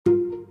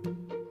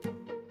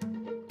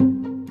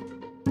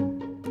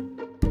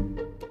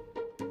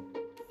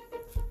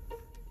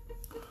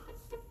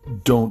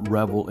Don't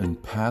revel in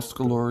past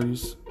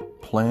glories,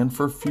 plan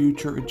for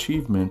future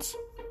achievements,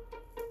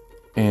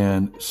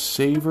 and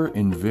savor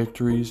in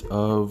victories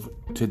of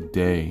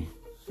today.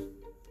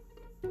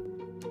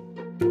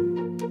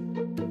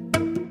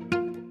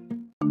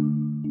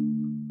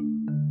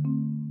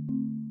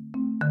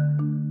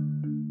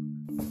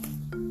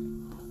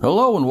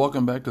 Hello and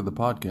welcome back to the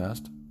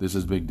podcast. This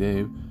is Big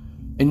Dave,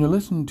 and you're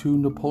listening to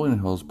Napoleon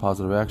Hill's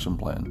Positive Action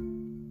Plan.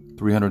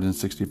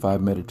 365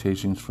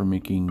 meditations for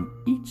making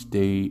each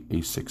day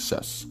a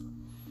success.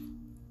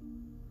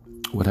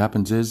 What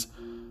happens is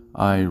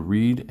I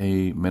read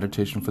a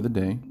meditation for the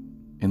day,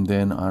 and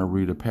then I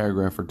read a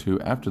paragraph or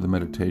two after the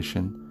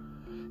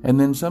meditation, and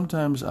then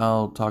sometimes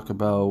I'll talk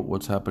about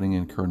what's happening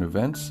in current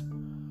events,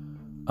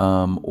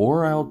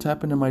 or I'll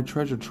tap into my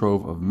treasure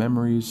trove of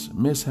memories,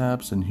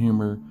 mishaps, and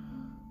humor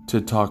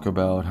to talk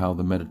about how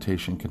the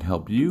meditation can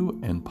help you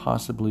and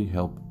possibly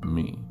help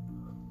me.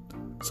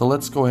 So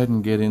let's go ahead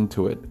and get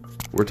into it.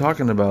 We're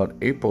talking about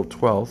April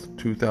 12th,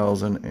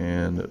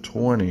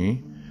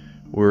 2020.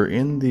 We're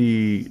in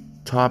the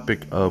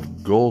topic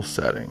of goal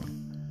setting.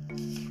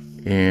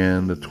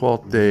 And the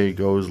 12th day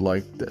goes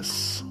like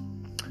this.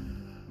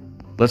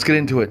 Let's get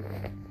into it.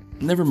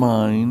 Never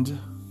mind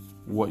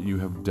what you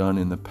have done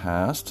in the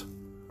past.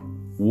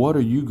 What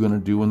are you going to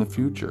do in the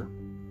future?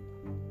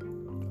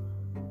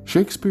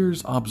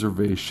 Shakespeare's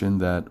observation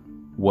that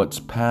what's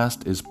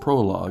past is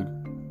prologue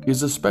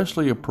is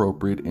especially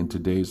appropriate in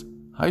today's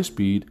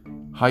high-speed,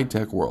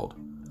 high-tech world.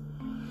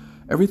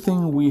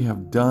 Everything we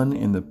have done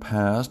in the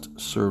past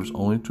serves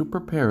only to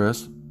prepare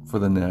us for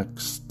the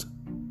next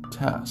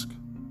task.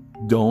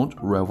 Don't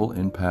revel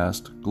in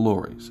past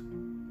glories.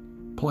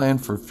 Plan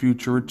for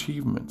future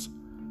achievements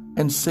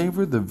and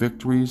savor the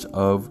victories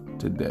of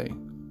today.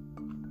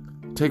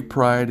 Take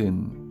pride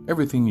in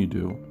everything you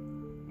do.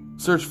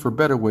 Search for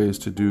better ways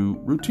to do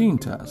routine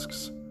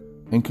tasks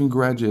and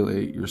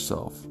congratulate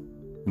yourself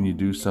when you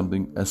do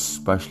something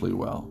especially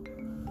well.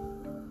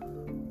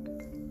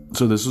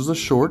 So this was a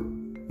short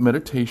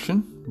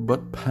meditation,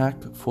 but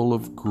packed full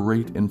of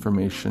great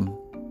information.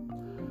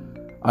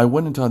 I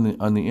went into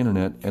on the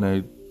internet and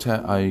I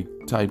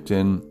typed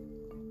in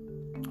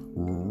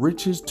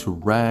riches to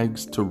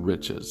rags to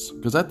riches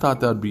because I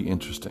thought that would be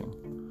interesting.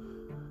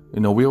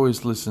 You know, we always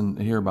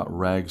hear about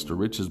rags to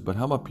riches, but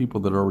how about people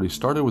that already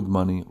started with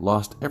money,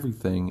 lost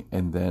everything,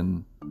 and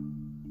then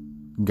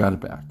got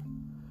it back?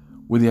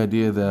 With the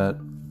idea that,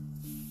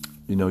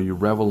 you know, you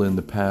revel in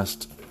the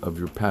past of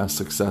your past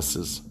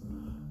successes,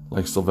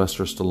 like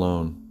Sylvester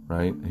Stallone,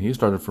 right? He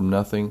started from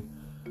nothing.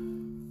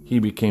 He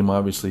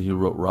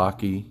wrote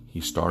Rocky.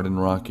 He starred in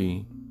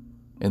Rocky.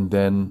 And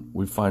then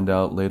we find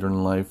out later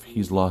in life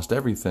he's lost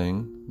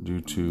everything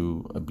due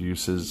to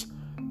abuses,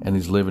 and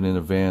he's living in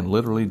a van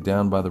literally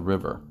down by the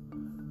river.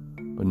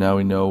 But now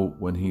we know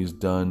when he's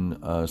done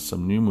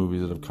some new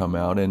movies that have come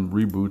out and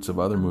reboots of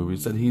other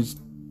movies that he's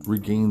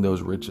regained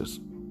those riches.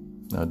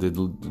 Now,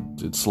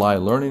 did Sly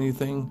learn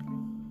anything?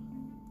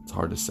 It's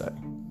hard to say.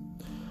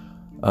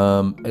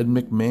 Ed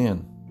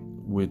McMahon,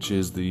 which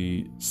is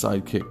the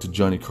sidekick to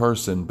Johnny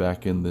Carson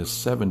back in the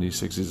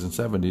 70s, 60s, and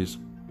 70s.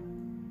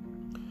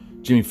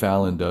 Jimmy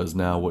Fallon does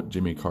now what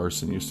Jimmy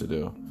Carson used to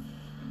do.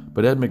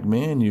 But Ed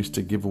McMahon used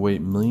to give away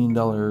millions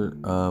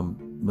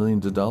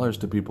of dollars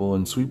to people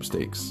in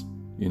sweepstakes,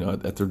 you know,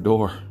 at their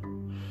door.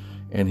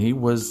 And he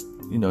was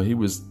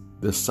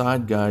the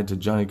side guy to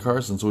Johnny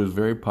Carson, so he was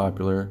very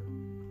popular.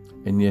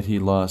 And yet he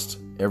lost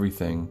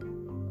everything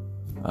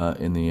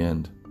in the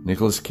end.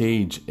 Nicolas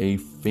Cage, a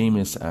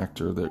famous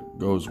actor that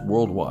goes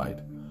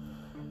worldwide.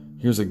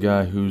 Here's a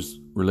guy who's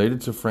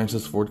related to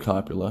Francis Ford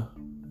Coppola,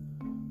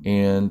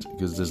 and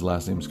because his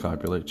last name is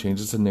Coppola,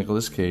 changes to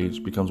Nicolas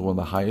Cage, becomes one of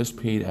the highest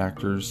paid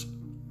actors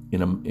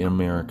in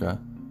America.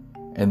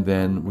 And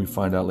then we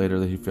find out later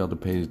that he failed to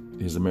pay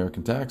his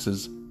American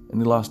taxes,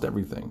 and he lost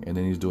everything. And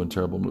then he's doing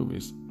terrible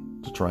movies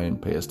to try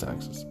and pay his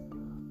taxes.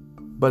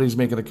 But he's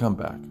making a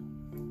comeback.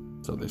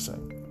 So they say.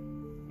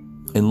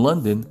 In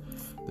London,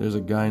 there's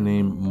a guy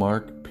named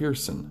Mark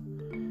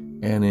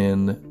Pearson. And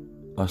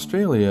in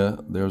Australia,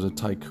 there's a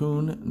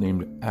tycoon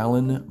named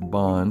Alan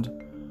Bond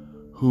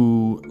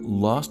who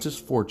lost his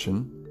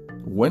fortune,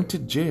 went to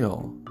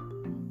jail,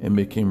 and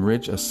became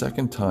rich a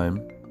second time.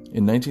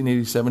 In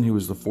 1987, he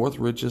was the fourth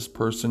richest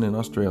person in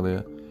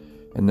Australia,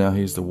 and now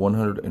he's the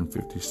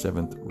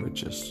 157th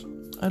richest.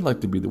 I'd like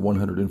to be the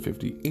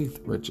 158th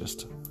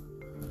richest.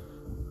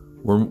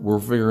 We're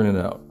figuring it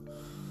out.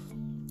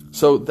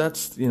 So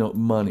that's,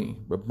 money.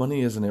 But money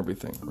isn't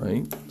everything,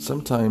 right?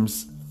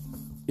 Sometimes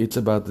it's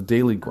about the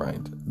daily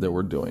grind that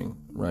we're doing,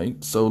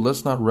 right? So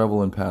let's not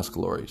revel in past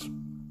glories.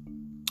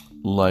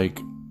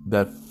 Like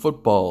that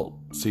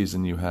football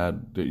season you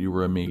had that you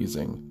were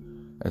amazing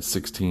at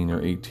 16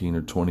 or 18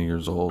 or 20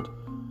 years old.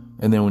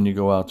 And then when you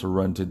go out to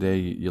run today,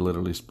 you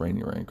literally sprain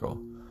your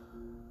ankle.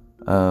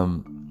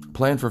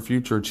 Plan for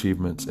future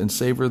achievements and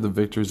savor the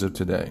victories of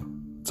today.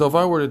 So if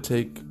I were to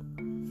take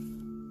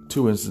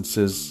two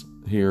instances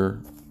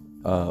here,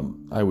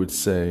 I would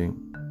say,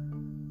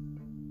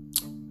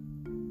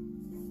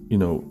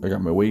 I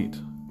got my weight,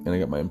 and I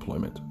got my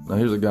employment. Now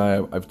here's a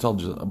guy I've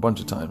told you a bunch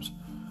of times.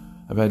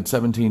 I've had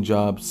 17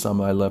 jobs.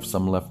 Some I left,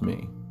 some left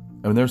me.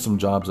 I mean, there's some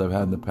jobs I've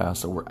had in the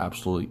past that were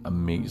absolutely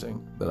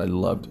amazing, that I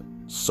loved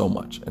so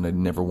much, and I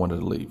never wanted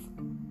to leave.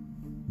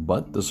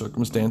 But the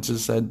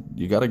circumstances said,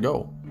 you got to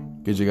go,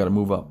 because you got to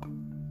move up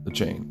the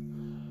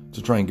chain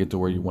to try and get to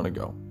where you want to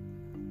go.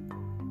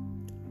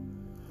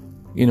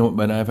 You know,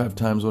 but I've had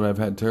times when I've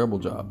had terrible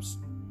jobs,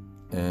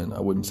 and I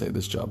wouldn't say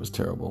this job is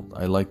terrible.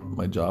 I like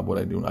my job, what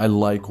I do. I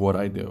like what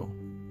I do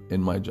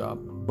in my job,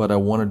 but I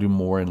want to do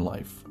more in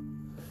life.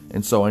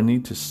 And so I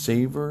need to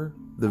savor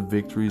the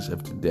victories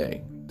of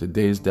today.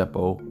 Today's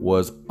depot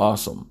was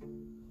awesome.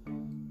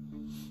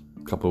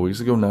 A couple of weeks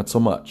ago, not so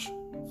much.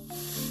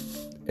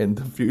 In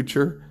the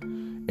future,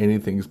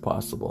 anything's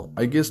possible.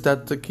 I guess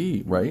that's the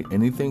key, right?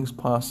 Anything's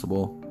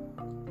possible,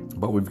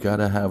 but we've got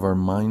to have our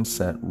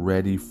mindset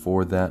ready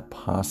for that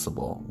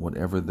possible,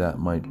 whatever that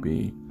might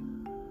be.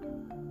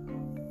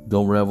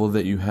 Don't revel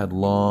that you had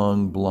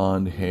long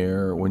blonde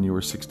hair when you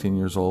were 16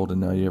 years old and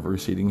now you have a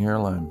receding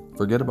hairline.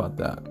 Forget about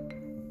that.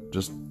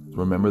 Just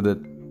remember that,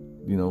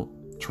 you know,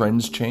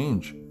 trends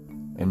change,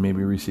 and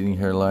maybe receding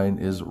hairline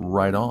is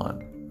right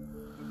on.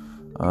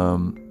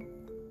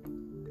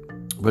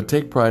 But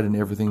take pride in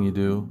everything you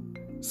do.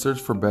 Search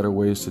for better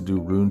ways to do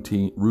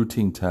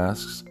routine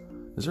tasks.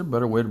 Is there a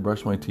better way to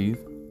brush my teeth?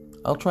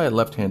 I'll try it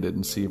left-handed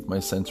and see if my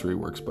sensory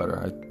works better.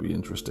 That'd be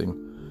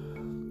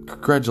interesting.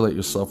 Congratulate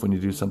yourself when you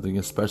do something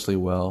especially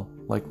well,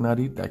 like not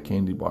eat that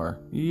candy bar.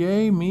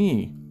 Yay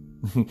me!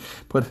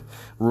 But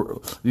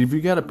if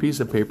you got a piece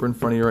of paper in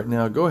front of you right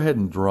now, go ahead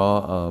and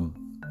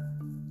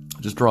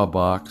just draw a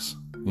box,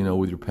 you know,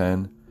 with your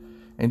pen,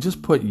 and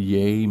just put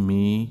yay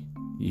me,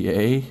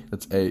 yay,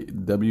 that's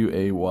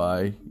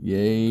W-A-Y,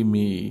 yay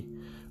me,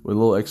 with a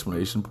little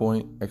exclamation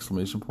point,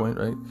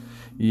 right?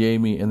 Yay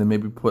me, and then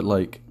maybe put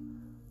like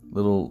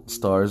little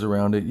stars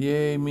around it,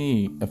 yay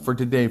me, and for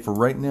today, for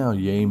right now,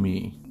 yay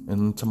me,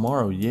 and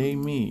tomorrow, yay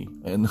me,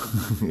 and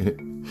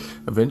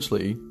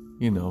eventually,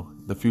 you know,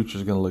 the future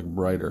is going to look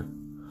brighter.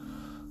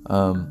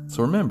 So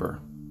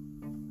remember,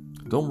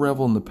 don't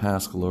revel in the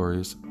past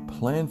glories.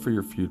 Plan for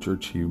your future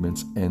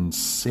achievements and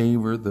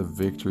savor the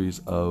victories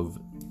of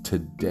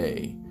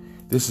today.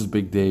 This is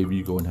Big Dave.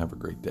 You go and have a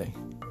great day.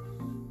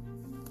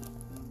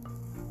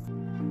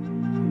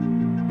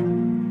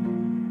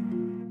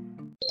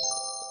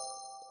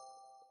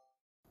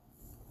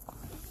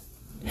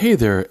 Hey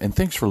there, and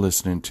thanks for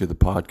listening to the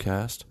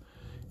podcast.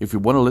 If you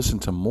want to listen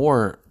to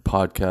more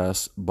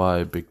podcasts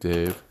by Big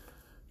Dave,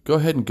 go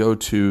ahead and go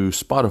to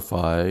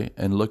Spotify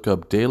and look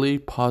up Daily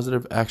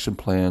Positive Action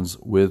Plans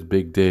with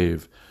Big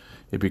Dave.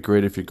 It'd be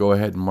great if you go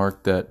ahead and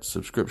mark that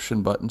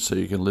subscription button so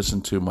you can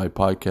listen to my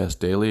podcast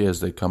daily as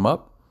they come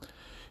up.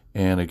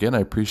 And again, I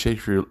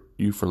appreciate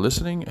you for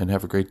listening, and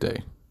have a great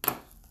day.